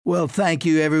Well, thank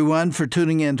you, everyone, for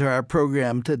tuning into our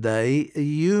program today.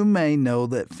 You may know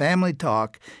that Family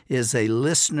Talk is a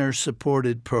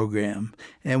listener-supported program,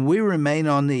 and we remain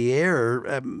on the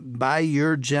air by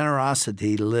your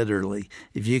generosity, literally.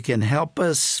 If you can help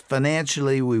us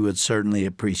financially, we would certainly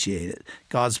appreciate it.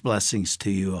 God's blessings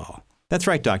to you all. That's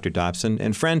right, Dr. Dobson.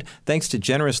 And friend, thanks to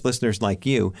generous listeners like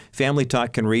you, Family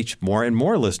Talk can reach more and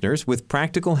more listeners with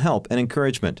practical help and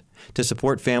encouragement. To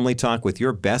support Family Talk with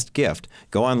your best gift,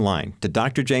 go online to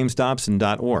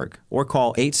drjamesdobson.org or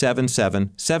call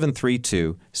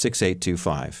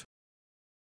 877-732-6825.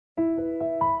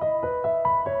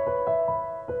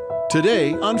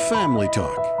 Today on Family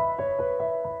Talk.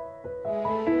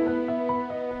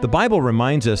 The Bible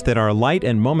reminds us that our light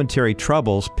and momentary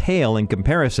troubles pale in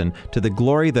comparison to the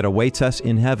glory that awaits us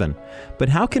in heaven. But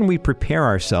how can we prepare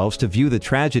ourselves to view the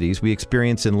tragedies we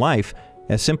experience in life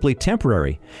as simply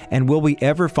temporary? And will we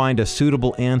ever find a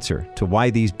suitable answer to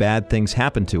why these bad things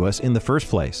happen to us in the first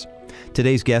place?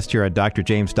 Today's guest here at Dr.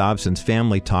 James Dobson's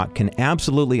Family Talk can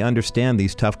absolutely understand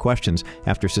these tough questions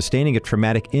after sustaining a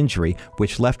traumatic injury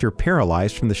which left her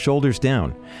paralyzed from the shoulders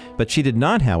down. But she did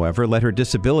not, however, let her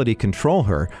disability control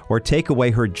her or take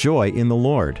away her joy in the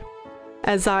Lord.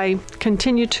 As I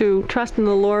continue to trust in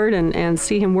the Lord and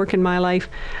see Him work in my life,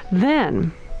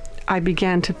 then I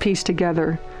began to piece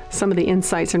together some of the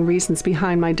insights and reasons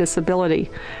behind my disability.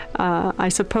 I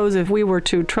suppose if we were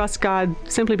to trust God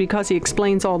simply because He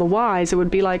explains all the whys, it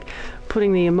would be like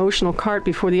putting the emotional cart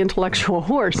before the intellectual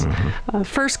horse.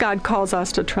 First, God calls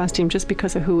us to trust Him just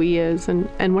because of who He is.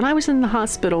 And when I was in the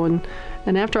hospital and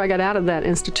after I got out of that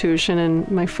institution and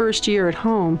my first year at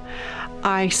home,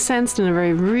 I sensed in a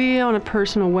very real and a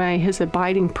personal way His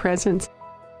abiding presence.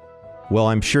 Well,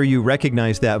 I'm sure you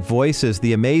recognize that voice as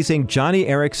the amazing Joni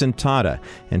Eareckson Tada.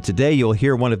 And today you'll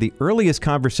hear one of the earliest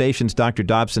conversations Dr.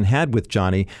 Dobson had with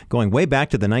Joni going way back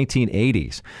to the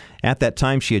 1980s. At that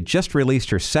time, she had just released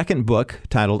her second book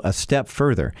titled A Step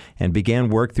Further and began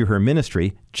work through her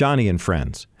ministry, Joni and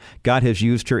Friends. God has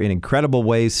used her in incredible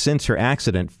ways since her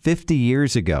accident 50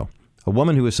 years ago. A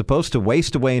woman who was supposed to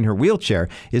waste away in her wheelchair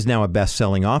is now a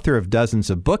best-selling author of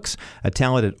dozens of books, a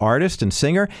talented artist and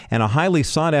singer, and a highly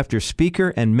sought-after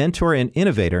speaker and mentor and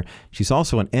innovator. She's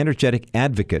also an energetic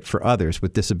advocate for others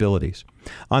with disabilities.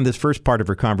 On this first part of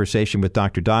her conversation with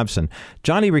Dr. Dobson,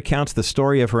 Joni recounts the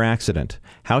story of her accident,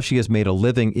 how she has made a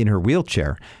living in her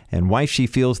wheelchair, and why she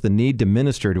feels the need to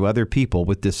minister to other people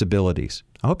with disabilities.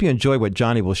 I hope you enjoy what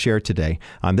Joni will share today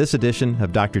on this edition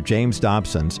of Dr. James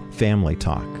Dobson's Family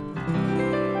Talk.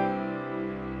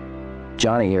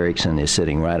 Joni Eareckson is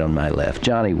sitting right on my left.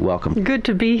 Joni, welcome. Good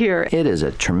to be here. It is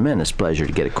a tremendous pleasure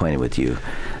to get acquainted with you.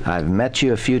 I've met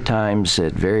you a few times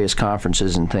at various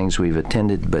conferences and things we've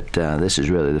attended, but this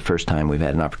is really the first time we've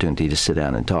had an opportunity to sit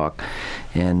down and talk.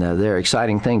 And there are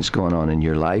exciting things going on in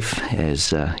your life,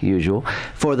 as usual.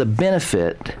 For the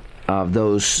benefit of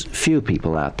those few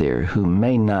people out there who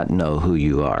may not know who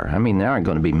you are. I mean, there aren't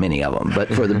going to be many of them, but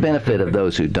for the benefit of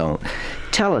those who don't,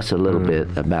 tell us a little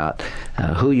bit about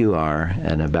who you are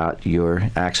and about your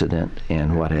accident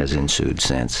and what has ensued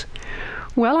since.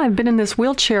 Well, I've been in this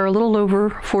wheelchair a little over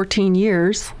 14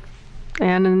 years,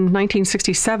 and in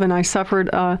 1967 I suffered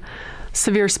a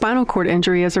severe spinal cord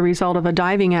injury as a result of a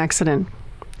diving accident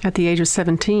at the age of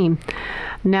 17.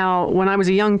 Now, when I was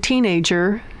a young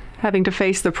teenager, having to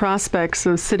face the prospects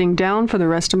of sitting down for the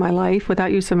rest of my life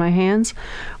without use of my hands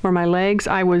or my legs,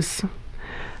 I was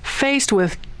faced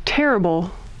with terrible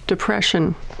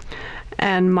depression.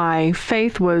 And my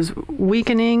faith was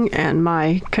weakening and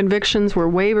my convictions were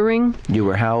wavering. You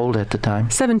were how old at the time?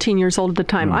 17 years old at the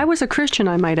time. I was a Christian,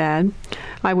 I might add.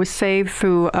 I was saved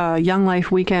through a Young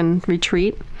Life weekend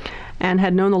retreat and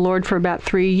had known the Lord for about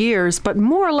 3 years, but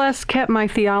more or less kept my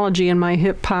theology in my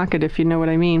hip pocket, if you know what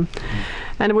I mean.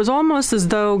 And it was almost as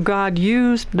though God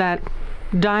used that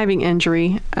diving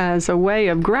injury as a way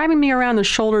of grabbing me around the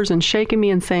shoulders and shaking me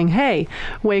and saying, hey,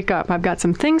 wake up. I've got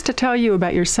some things to tell you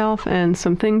about yourself and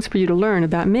some things for you to learn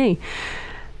about me.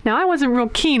 Now, I wasn't real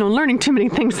keen on learning too many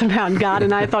things about God,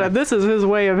 and I thought if this is His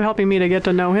way of helping me to get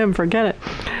to know Him, forget it.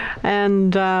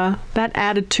 And that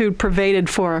attitude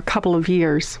pervaded for a couple of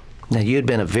years. Now, you had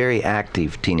been a very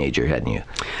active teenager, hadn't you?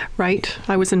 Right.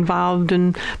 I was involved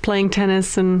in playing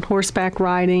tennis and horseback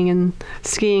riding and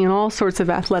skiing and all sorts of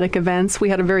athletic events. We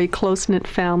had a very close-knit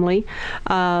family.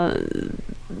 None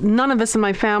of us in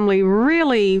my family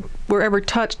really were ever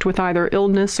touched with either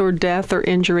illness or death or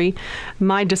injury.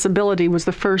 My disability was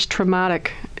the first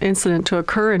traumatic incident to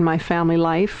occur in my family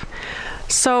life.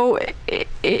 So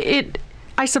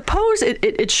I suppose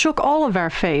it shook all of our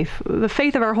faith, the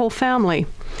faith of our whole family.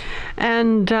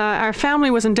 And our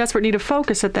family was in desperate need of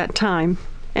focus at that time.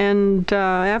 And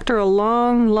after a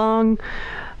long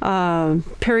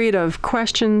period of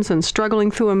questions and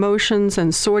struggling through emotions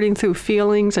and sorting through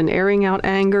feelings and airing out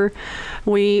anger,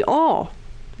 we all,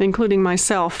 including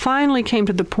myself, finally came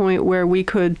to the point where we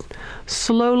could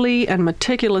slowly and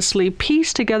meticulously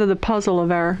piece together the puzzle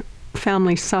of our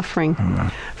family suffering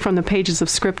from the pages of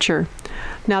Scripture.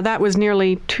 Now, that was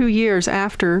nearly 2 years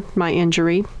after my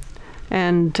injury,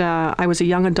 and I was a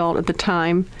young adult at the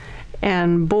time.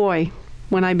 And boy,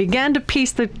 when I began to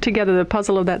piece together the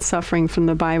puzzle of that suffering from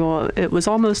the Bible, it was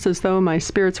almost as though my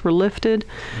spirits were lifted,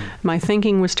 my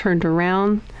thinking was turned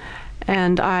around,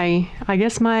 and I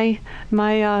guess my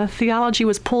theology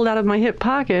was pulled out of my hip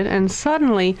pocket, and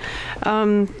suddenly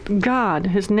God,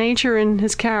 His nature and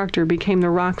His character became the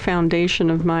rock foundation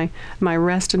of my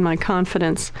rest and my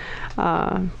confidence.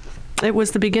 It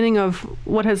was the beginning of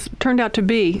what has turned out to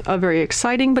be a very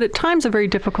exciting, but at times a very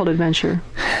difficult adventure.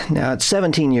 Now, at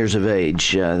 17 years of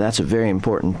age, that's a very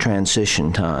important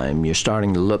transition time. You're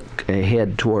starting to look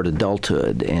ahead toward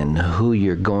adulthood and who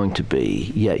you're going to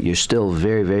be, yet you're still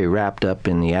very, very wrapped up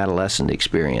in the adolescent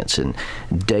experience and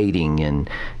dating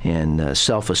and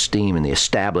self-esteem and the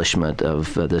establishment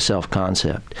of the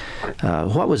self-concept.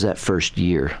 What was that first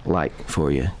year like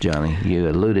for you, Johnny? You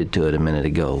alluded to it a minute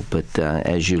ago, but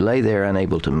as you lay there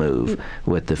unable to move,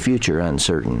 with the future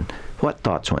uncertain, what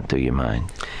thoughts went through your mind?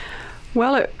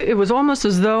 Well, it was almost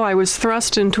as though I was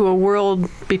thrust into a world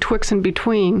betwixt and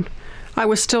between. I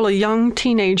was still a young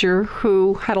teenager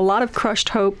who had a lot of crushed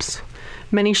hopes,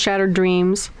 many shattered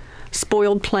dreams,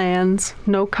 spoiled plans,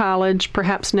 no college,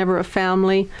 perhaps never a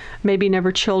family, maybe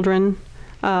never children,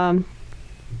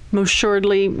 most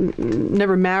assuredly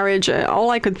never marriage. All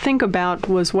I could think about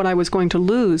was what I was going to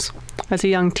lose as a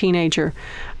young teenager.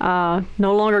 No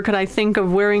longer could I think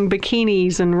of wearing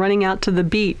bikinis and running out to the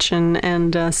beach and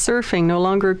surfing. No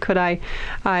longer could I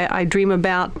dream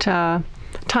about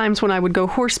times when I would go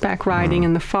horseback riding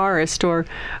in the forest or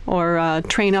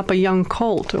train up a young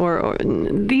colt or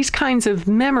these kinds of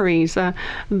memories,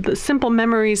 the simple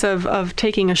memories of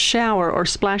taking a shower or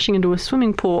splashing into a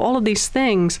swimming pool. All of these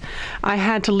things I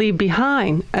had to leave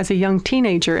behind as a young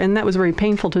teenager, and that was very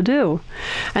painful to do.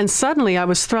 And suddenly I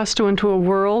was thrust into a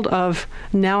world of,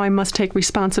 now I must take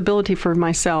responsibility for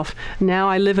myself. Now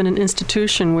I live in an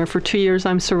institution where for 2 years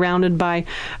I'm surrounded by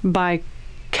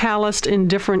calloused,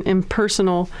 indifferent,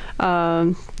 impersonal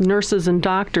nurses and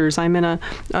doctors. I'm in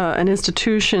an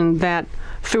institution that,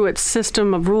 through its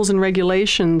system of rules and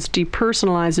regulations,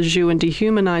 depersonalizes you and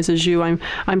dehumanizes you.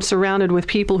 I'm surrounded with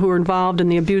people who are involved in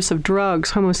the abuse of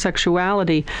drugs,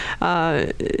 homosexuality.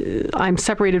 I'm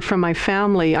separated from my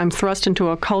family. I'm thrust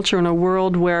into a culture and a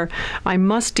world where I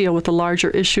must deal with the larger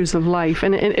issues of life.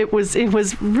 And it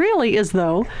was really as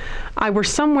though I were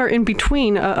somewhere in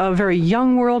between a very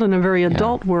young world and a very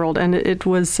adult world, and it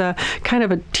was kind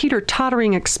of a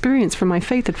teeter-tottering experience for my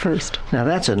faith at first. Now,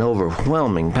 that's an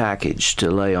overwhelming package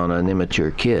to lay on an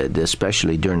immature kid,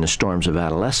 especially during the storms of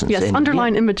adolescence. Yes, and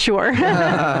underline immature.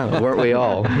 Weren't we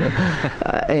all?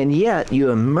 And yet,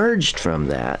 you emerged from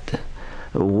that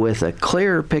with a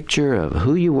clearer picture of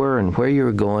who you were and where you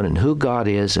were going and who God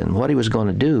is and what He was going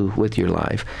to do with your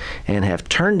life, and have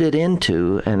turned it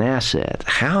into an asset.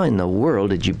 How in the world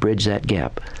did you bridge that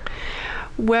gap?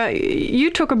 Well, you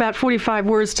took about 45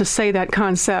 words to say that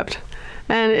concept,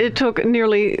 and it took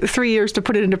nearly 3 years to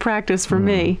put it into practice for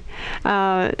me.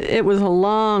 It was a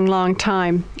long, long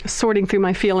time sorting through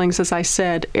my feelings, as I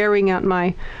said, airing out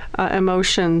my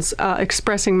emotions,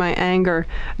 expressing my anger.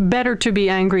 Better to be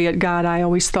angry at God, I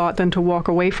always thought, than to walk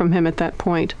away from Him at that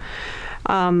point.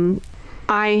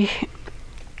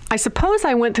 I suppose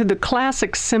I went through the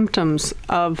classic symptoms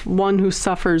of one who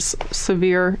suffers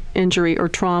severe injury or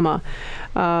trauma.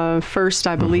 First,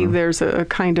 I believe there's a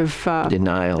kind of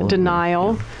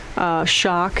denial,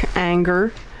 shock,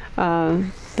 anger.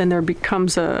 Then there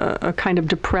becomes a kind of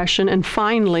depression, and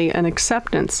finally an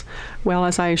acceptance. Well,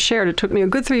 as I shared, it took me a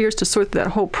good 3 years to sort through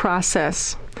that whole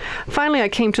process. Finally, I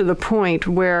came to the point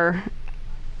where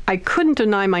I couldn't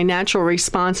deny my natural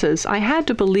responses. I had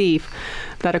to believe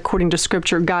that, according to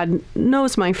Scripture, God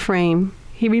knows my frame.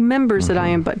 He remembers that I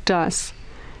am but dust.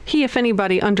 He, if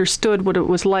anybody, understood what it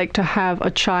was like to have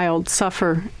a child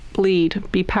suffer, bleed,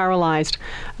 be paralyzed.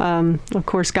 Of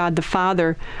course, God the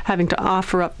Father having to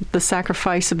offer up the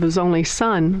sacrifice of His only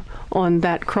Son on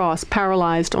that cross,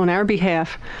 paralyzed on our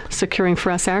behalf, securing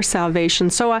for us our salvation.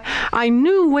 So I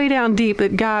knew way down deep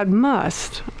that God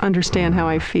must understand how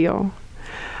I feel.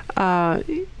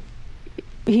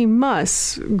 He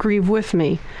must grieve with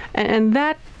me. And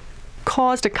that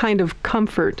caused a kind of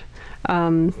comfort.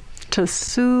 to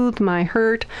soothe my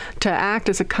hurt, to act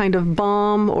as a kind of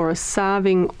balm or a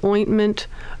salving ointment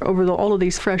over all of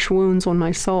these fresh wounds on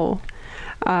my soul.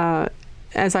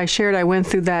 As I shared, I went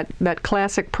through that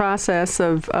classic process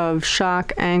of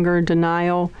shock, anger,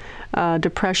 denial,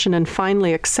 depression, and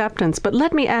finally acceptance. But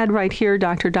let me add right here,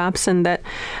 Dr. Dobson, that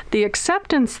the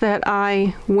acceptance that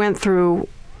I went through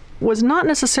was not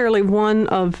necessarily one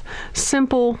of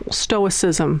simple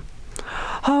stoicism.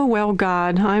 Oh, well,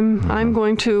 God, I'm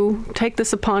going to take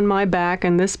this upon my back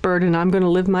and this burden, I'm going to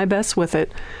live my best with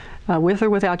it, with or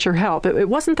without your help. It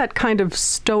wasn't that kind of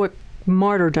stoic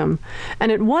martyrdom,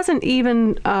 and it wasn't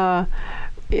even a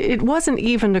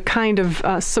kind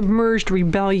of submerged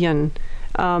rebellion.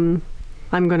 I'm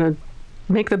going to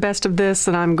make the best of this,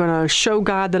 and I'm going to show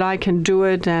God that I can do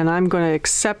it, and I'm going to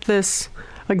accept this,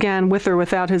 again, with or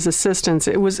without his assistance.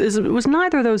 It was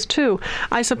neither of those two.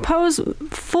 I suppose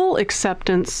full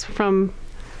acceptance from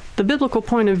the biblical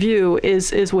point of view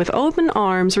is with open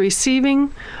arms,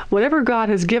 receiving whatever God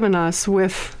has given us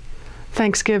with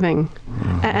thanksgiving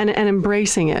and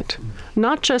embracing it,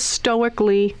 not just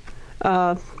stoically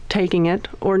taking it,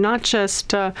 or not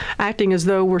just acting as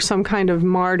though we're some kind of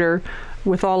martyr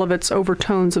with all of its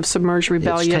overtones of submerged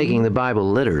rebellion. It's taking the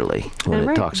Bible literally when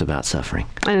it talks about suffering.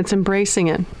 And it's embracing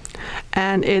it.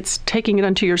 And it's taking it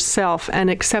unto yourself and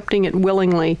accepting it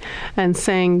willingly and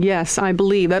saying, yes, I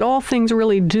believe that all things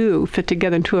really do fit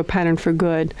together into a pattern for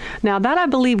good. Now, that I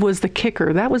believe was the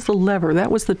kicker. That was the lever.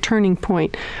 That was the turning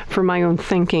point for my own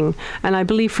thinking. And I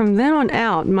believe from then on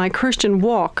out, my Christian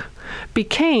walk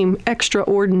became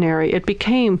extraordinary. It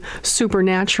became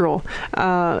supernatural.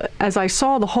 As I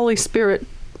saw the Holy Spirit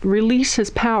release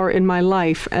his power in my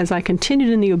life, as I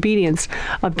continued in the obedience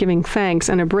of giving thanks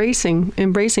and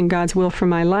embracing God's will for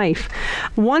my life.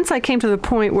 Once I came to the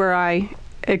point where I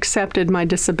accepted my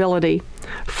disability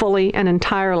fully and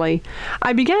entirely,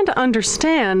 I began to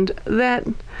understand that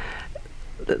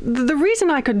the reason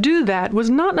I could do that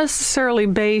was not necessarily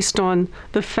based on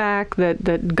the fact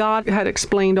that God had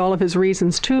explained all of his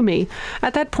reasons to me.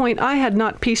 At that point, I had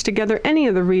not pieced together any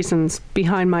of the reasons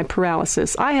behind my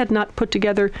paralysis. I had not put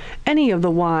together any of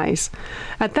the whys.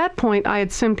 At that point, I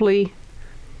had simply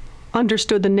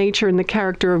understood the nature and the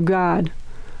character of God.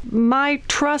 My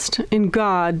trust in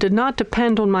God did not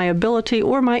depend on my ability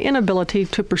or my inability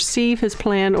to perceive his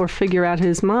plan or figure out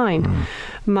his mind.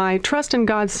 My trust in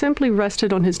God simply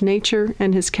rested on his nature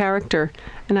and his character,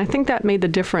 and I think that made the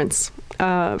difference.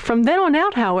 From then on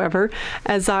out, however,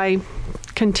 as I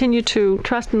continued to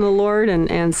trust in the Lord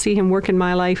and see him work in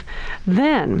my life,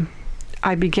 then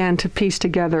I began to piece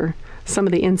together some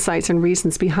of the insights and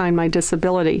reasons behind my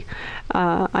disability.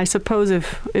 I suppose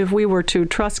if we were to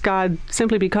trust God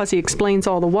simply because he explains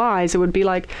all the whys, it would be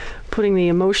like putting the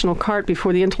emotional cart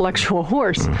before the intellectual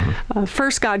horse.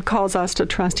 First, God calls us to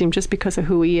trust him just because of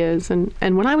who he is. And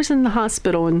when I was in the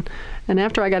hospital and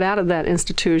after I got out of that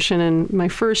institution and my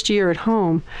first year at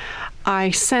home, I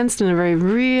sensed in a very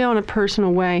real and a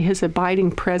personal way his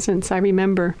abiding presence. I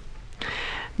remember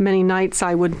many nights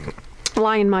I would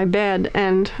lie in my bed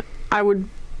and I would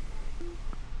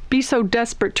be so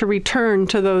desperate to return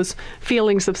to those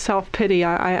feelings of self-pity.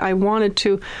 I wanted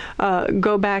to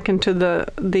go back into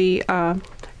the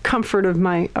comfort of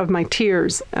my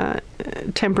tears,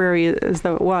 temporary as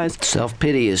though it was.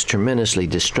 Self-pity is tremendously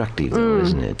destructive, though,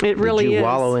 isn't it? It really is. Did you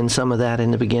wallow in some of that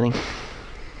in the beginning?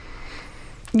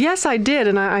 Yes, I did,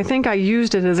 and I think I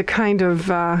used it as a kind of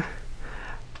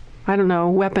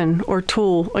weapon or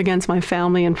tool against my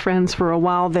family and friends for a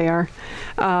while there.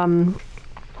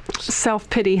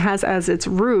 Self-pity has as its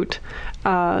root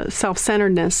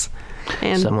self-centeredness.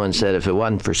 And someone said if it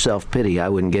wasn't for self-pity, I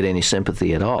wouldn't get any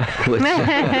sympathy at all, which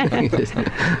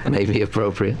may be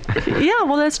appropriate. Yeah,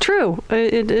 well, that's true.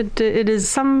 It is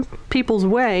some people's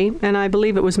way, and I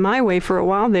believe it was my way for a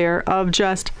while there, of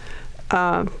just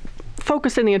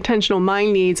focusing the attention on my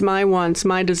needs, my wants,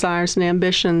 my desires and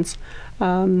ambitions.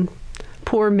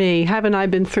 Poor me, haven't I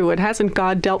been through it? Hasn't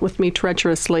God dealt with me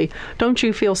treacherously? Don't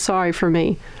you feel sorry for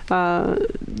me?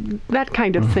 That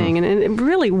kind of thing. And it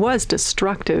really was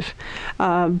destructive.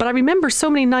 But I remember so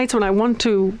many nights when I wanted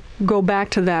to go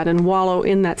back to that and wallow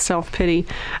in that self-pity.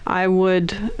 I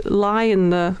would lie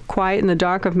in the quiet, in the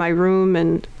dark of my room,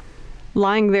 and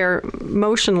lying there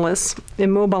motionless,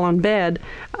 immobile on bed,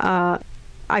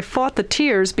 I fought the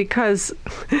tears because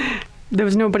there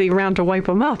was nobody around to wipe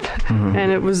them up.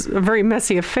 And it was a very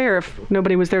messy affair if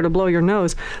nobody was there to blow your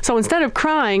nose. So instead of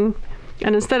crying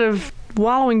and instead of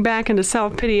wallowing back into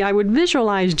self-pity, I would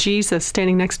visualize Jesus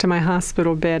standing next to my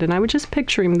hospital bed, and I would just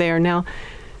picture him there. Now,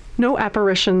 no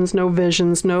apparitions, no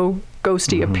visions, no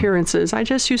ghosty appearances. I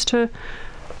just used to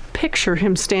picture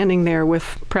him standing there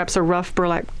with perhaps a rough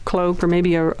burlap cloak or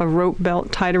maybe a rope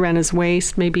belt tied around his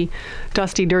waist, maybe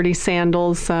dusty, dirty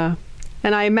sandals. And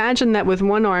I imagined that with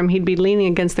one arm he'd be leaning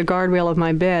against the guardrail of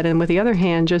my bed, and with the other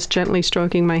hand just gently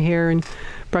stroking my hair and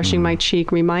brushing my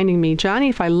cheek, reminding me, Johnny,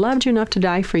 if I loved you enough to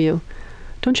die for you,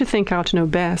 don't you think I ought to know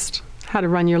best how to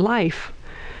run your life?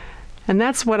 And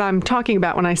that's what I'm talking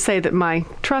about when I say that my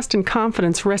trust and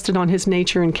confidence rested on his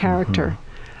nature and character.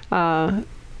 Long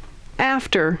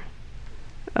after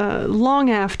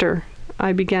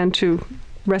I began to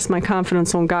rest my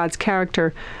confidence on God's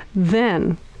character,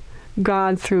 then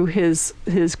God, through his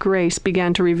grace,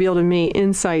 began to reveal to me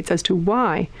insights as to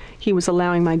why he was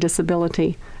allowing my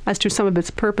disability, as to some of its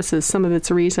purposes, some of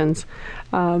its reasons.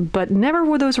 But never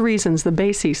were those reasons the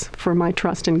basis for my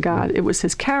trust in God. It was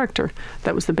his character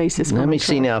that was the basis for my trust. Let me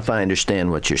see now if I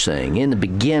understand what you're saying. In the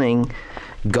beginning,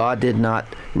 God did not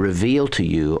reveal to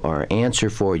you or answer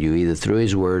for you, either through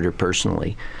his word or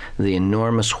personally, the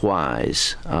enormous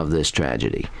whys of this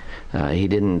tragedy. He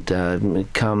didn't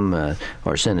come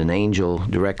or send an angel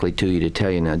directly to you to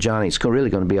tell you, now, Johnny, it's really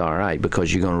going to be all right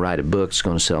because you're going to write a book, it's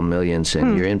going to sell millions,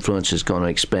 and your influence is going to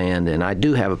expand, and I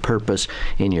do have a purpose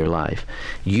in your life.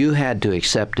 You had to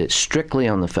accept it strictly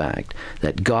on the fact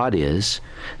that God is,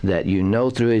 that you know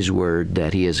through his word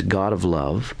that he is a God of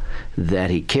love, that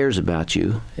he cares about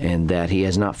you, and that he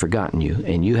has not forgotten you.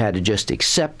 And you had to just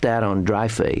accept that on dry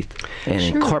faith and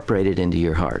incorporate it into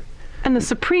your heart. And the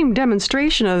supreme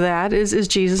demonstration of that is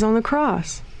Jesus on the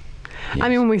cross. Yes. I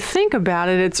mean, when we think about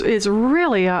it, it's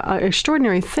really an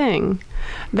extraordinary thing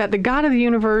that the God of the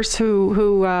universe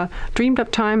who dreamed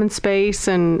up time and space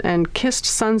and kissed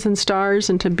suns and stars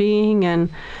into being and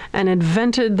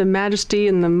invented the majesty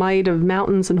and the might of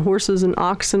mountains and horses and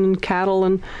oxen and cattle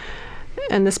and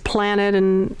this planet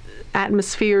and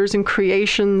atmospheres and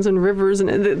creations and rivers,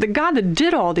 and the God that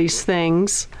did all these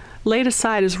things laid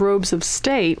aside his robes of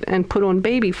state and put on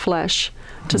baby flesh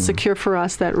to secure for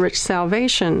us that rich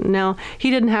salvation. Now, he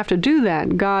didn't have to do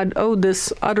that. God owed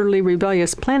this utterly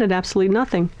rebellious planet absolutely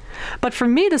nothing. But for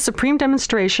me, the supreme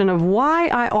demonstration of why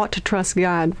I ought to trust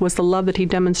God was the love that he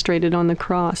demonstrated on the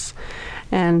cross.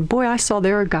 And boy, I saw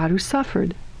there a God who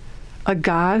suffered, a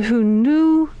God who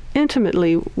knew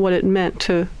intimately what it meant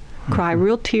to cry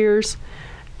real tears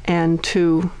and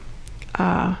to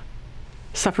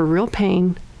suffer real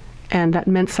pain. And that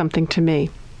meant something to me.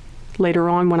 Later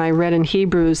on, when I read in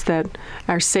Hebrews that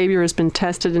our Savior has been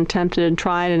tested and tempted and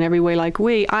tried in every way like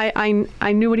we,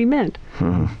 I knew what he meant.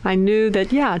 I knew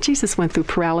that, Jesus went through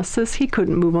paralysis. He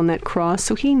couldn't move on that cross,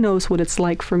 so he knows what it's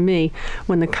like for me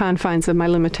when the confines of my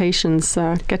limitations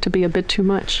get to be a bit too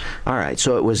much. All right,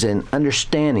 so it was in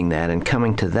understanding that and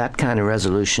coming to that kind of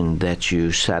resolution that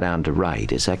you sat down to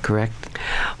write. Is that correct?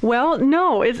 Well,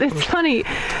 no. It's funny.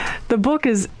 The book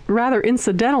is rather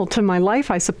incidental to my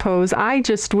life, I suppose. I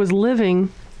just was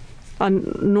living a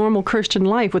normal Christian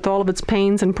life with all of its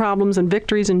pains and problems and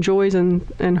victories and joys and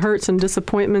hurts and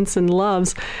disappointments and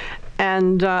loves.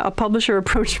 And a publisher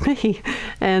approached me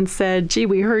and said, gee,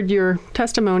 we heard your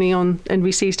testimony on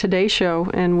NBC's Today Show,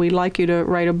 and we'd like you to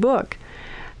write a book.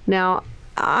 Now,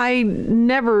 I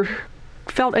never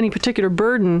felt any particular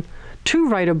burden to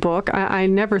write a book. I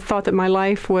never thought that my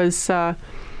life was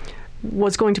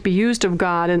going to be used of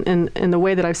God in the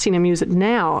way that I've seen him use it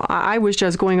now. I was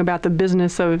just going about the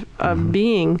business of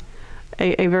being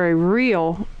a very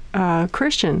real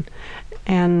Christian.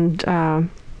 And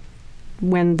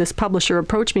when this publisher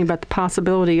approached me about the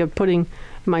possibility of putting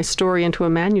my story into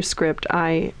a manuscript,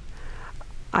 I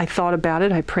thought about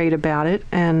it, I prayed about it,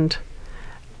 and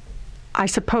I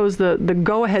suppose the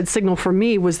go-ahead signal for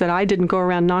me was that I didn't go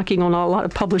around knocking on a lot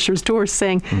of publishers' doors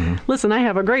saying, listen, I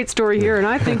have a great story here, and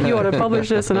I think you ought to publish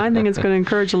this, and I think it's going to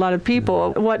encourage a lot of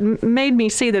people. What made me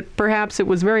see that perhaps it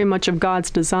was very much of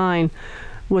God's design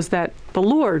was that the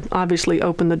Lord obviously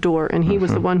opened the door, and he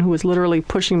was the one who was literally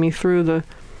pushing me through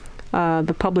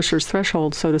the publisher's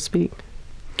threshold, so to speak.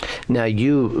 Now,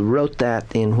 you wrote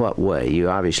that in what way? You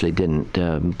obviously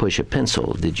didn't push a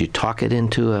pencil. Did you talk it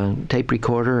into a tape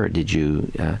recorder, or did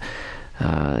you?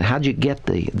 How'd you get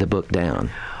the book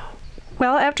down?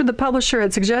 Well, after the publisher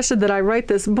had suggested that I write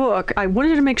this book, I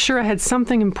wanted to make sure I had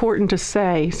something important to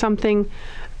say, something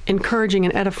encouraging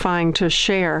and edifying to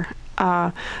share.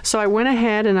 So I went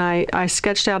ahead and I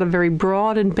sketched out a very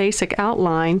broad and basic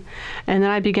outline, and then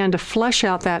I began to flesh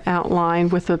out that outline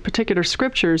with the particular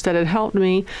scriptures that had helped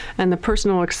me and the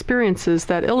personal experiences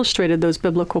that illustrated those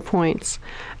biblical points.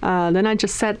 Then I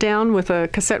just sat down with a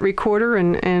cassette recorder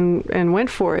and went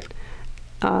for it.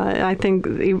 I think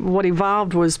what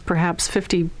evolved was perhaps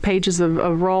 50 pages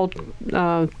of raw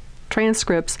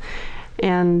transcripts.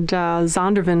 And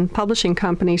Zondervan Publishing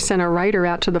Company sent a writer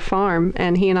out to the farm,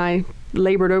 and he and I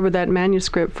labored over that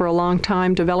manuscript for a long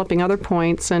time, developing other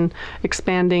points and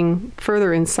expanding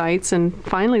further insights, and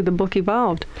finally the book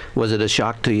evolved. Was it a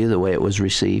shock to you the way it was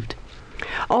received?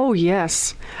 Oh,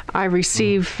 yes. I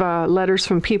receive letters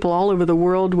from people all over the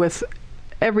world with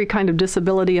every kind of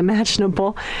disability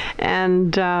imaginable,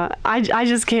 and I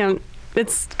just can't.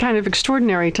 It's kind of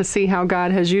extraordinary to see how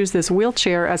God has used this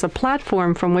wheelchair as a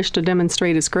platform from which to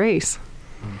demonstrate His grace.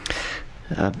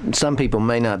 Some people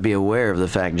may not be aware of the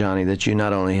fact, Joni, that you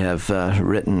not only have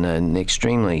written an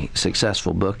extremely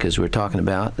successful book, as we're talking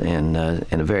about, and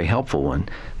a very helpful one,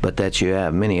 but that you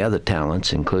have many other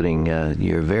talents, including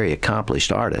you're a very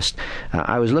accomplished artist.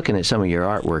 I was looking at some of your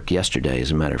artwork yesterday,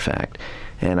 as a matter of fact,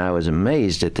 and I was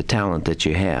amazed at the talent that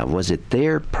you have. Was it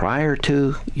there prior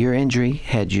to your injury?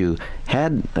 Had you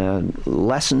had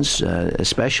lessons,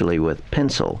 especially with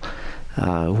pencil?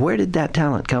 Where did that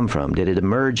talent come from? Did it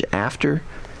emerge after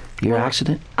your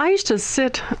accident? I used to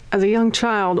sit as a young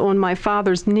child on my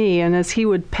father's knee, and as he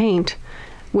would paint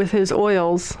with his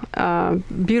oils,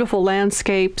 beautiful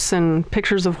landscapes and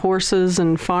pictures of horses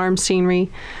and farm scenery,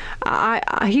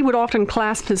 he would often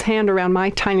clasp his hand around my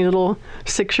tiny little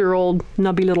 6-year-old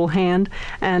nubby little hand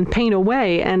and paint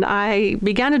away. And I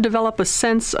began to develop a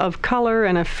sense of color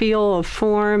and a feel of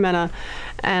form and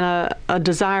a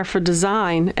desire for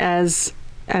design as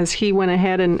he went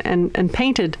ahead and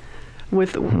painted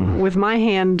with my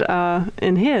hand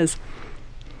in his.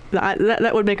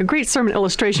 That would make a great sermon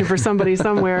illustration for somebody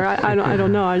somewhere. I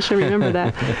don't know. I should remember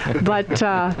that. But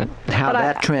how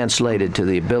that translated to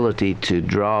the ability to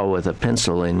draw with a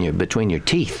pencil between your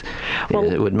teeth,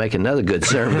 it would make another good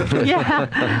sermon. Yeah,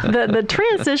 the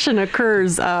transition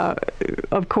occurs,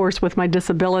 of course, with my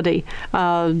disability.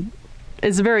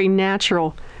 It's very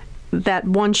natural that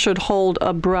one should hold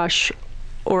a brush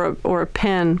or a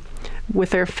pen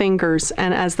with their fingers,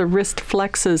 and as the wrist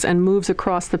flexes and moves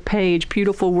across the page,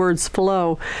 beautiful words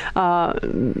flow.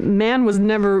 Man was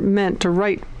never meant to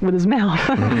write with his mouth,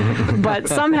 but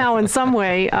somehow, in some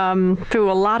way, through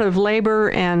a lot of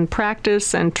labor and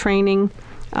practice and training,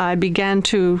 I began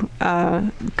to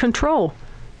control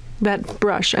that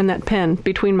brush and that pen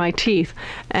between my teeth,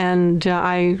 and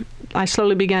I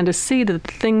slowly began to see that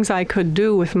the things I could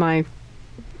do with my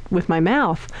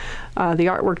mouth, the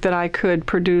artwork that I could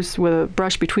produce with a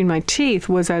brush between my teeth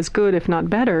was as good, if not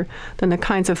better, than the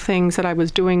kinds of things that I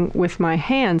was doing with my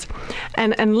hands.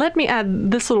 And let me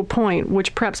add this little point,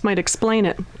 which perhaps might explain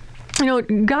it. You know,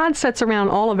 God sets around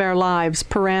all of our lives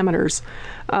parameters,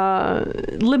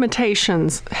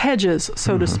 limitations, hedges,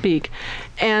 so to speak.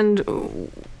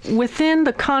 And within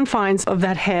the confines of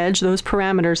that hedge, those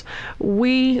parameters,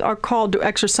 we are called to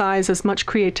exercise as much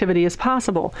creativity as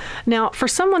possible. Now, for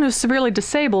someone who's severely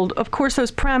disabled, of course,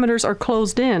 those parameters are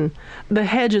closed in. The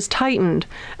hedge is tightened,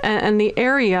 and the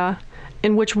area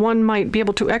in which one might be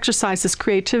able to exercise this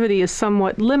creativity is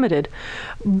somewhat limited.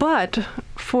 But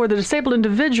for the disabled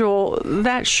individual,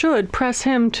 that should press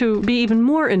him to be even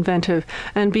more inventive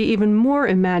and be even more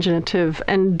imaginative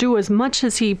and do as much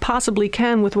as he possibly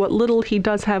can with what little he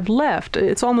does have left.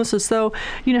 It's almost as though,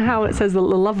 you know how it says the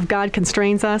love of God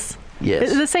constrains us?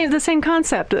 Yes. The same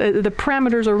concept. The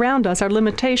parameters around us, our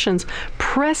limitations,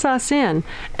 press us in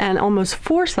and almost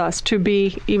force us to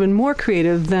be even more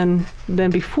creative than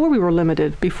before we were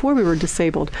limited, before we were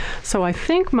disabled. So I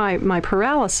think my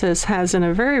paralysis has, in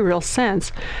a very real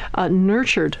sense,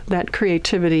 nurtured that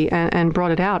creativity and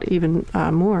brought it out even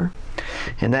more.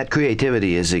 And that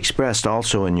creativity is expressed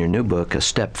also in your new book, A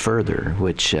Step Further,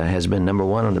 which has been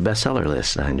 #1 on the bestseller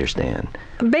list, I understand.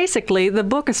 Basically, the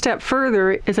book A Step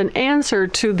Further is an answer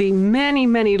to the many,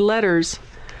 many letters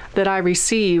that I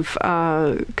receive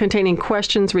containing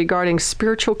questions regarding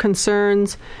spiritual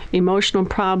concerns, emotional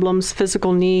problems,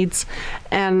 physical needs.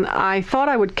 And I thought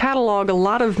I would catalog a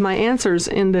lot of my answers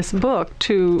in this book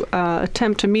to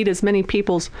attempt to meet as many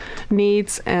people's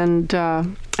needs and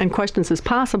questions as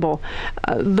possible.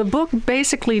 The book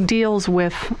basically deals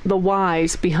with the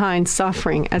whys behind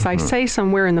suffering. As I say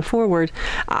somewhere in the foreword,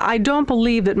 I don't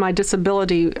believe that my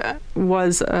disability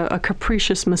was a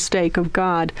capricious mistake of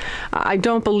God. I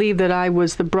don't believe that I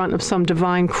was the brunt of some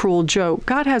divine cruel joke.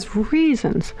 God has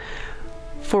reasons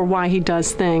for why he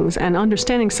does things, and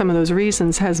understanding some of those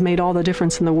reasons has made all the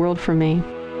difference in the world for me.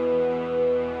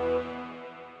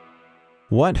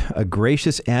 What a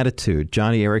gracious attitude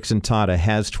Joni Eareckson Tada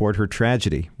has toward her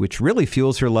tragedy, which really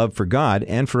fuels her love for God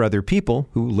and for other people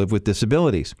who live with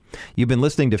disabilities. You've been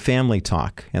listening to Family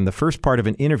Talk, and the first part of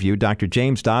an interview Dr.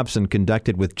 James Dobson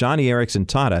conducted with Joni Eareckson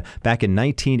Tada back in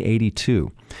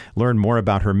 1982. Learn more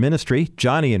about her ministry,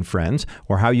 Joni and Friends,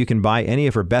 or how you can buy any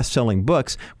of her best-selling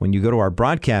books when you go to our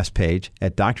broadcast page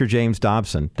at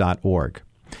drjamesdobson.org.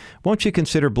 Won't you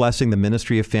consider blessing the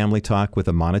ministry of Family Talk with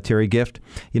a monetary gift?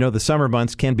 You know, the summer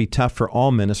months can be tough for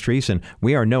all ministries, and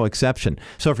we are no exception.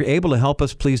 So if you're able to help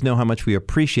us, please know how much we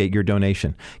appreciate your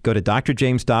donation. Go to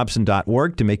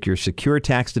drjamesdobson.org to make your secure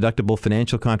tax-deductible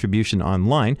financial contribution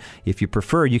online. If you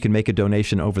prefer, you can make a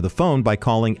donation over the phone by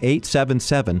calling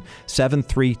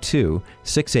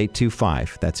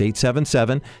 877-732-6825. That's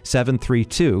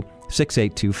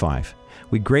 877-732-6825.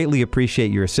 We greatly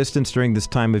appreciate your assistance during this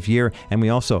time of year, and we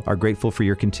also are grateful for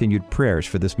your continued prayers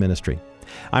for this ministry.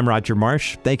 I'm Roger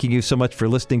Marsh, thanking you so much for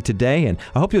listening today, and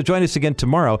I hope you'll join us again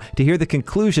tomorrow to hear the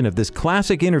conclusion of this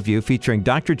classic interview featuring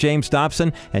Dr. James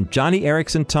Dobson and Joni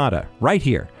Eareckson Tada, right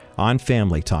here on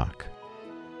Family Talk.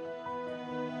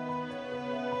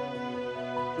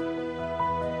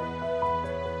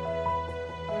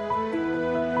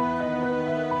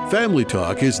 Family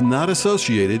Talk is not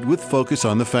associated with Focus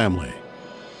on the Family.